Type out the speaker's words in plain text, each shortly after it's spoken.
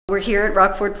We're here at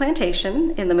Rockford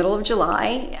Plantation in the middle of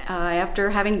July after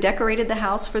having decorated the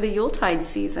house for the Yuletide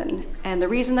season. And the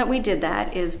reason that we did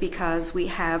that is because we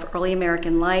have Early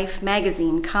American Life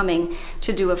magazine coming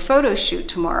to do a photo shoot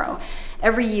tomorrow.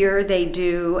 Every year they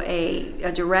do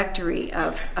a directory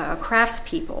of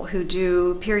craftspeople who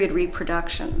do period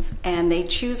reproductions, and they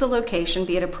choose a location,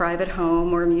 be it a private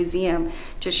home or a museum,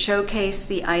 to showcase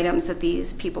the items that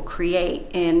these people create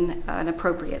in an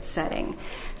appropriate setting.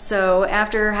 So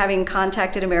after having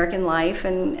contacted American Life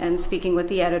and speaking with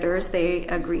the editors, they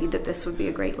agreed that this would be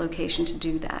a great location to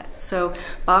do that. So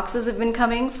boxes have been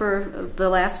coming for the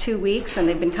last 2 weeks, and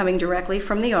they've been coming directly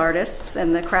from the artists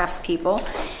and the craftspeople.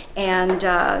 And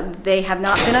they have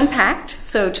not been unpacked,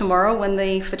 so tomorrow when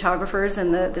the photographers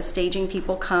and the staging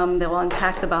people come, they'll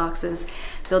unpack the boxes.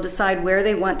 They'll decide where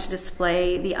they want to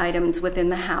display the items within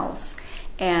the house,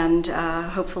 and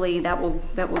hopefully that will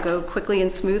go quickly and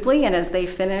smoothly. And as they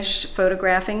finish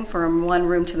photographing from one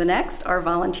room to the next, our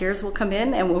volunteers will come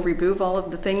in and will remove all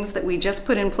of the things that we just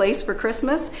put in place for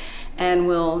Christmas, and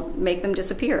we'll make them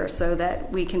disappear so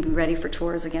that we can be ready for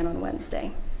tours again on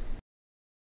Wednesday.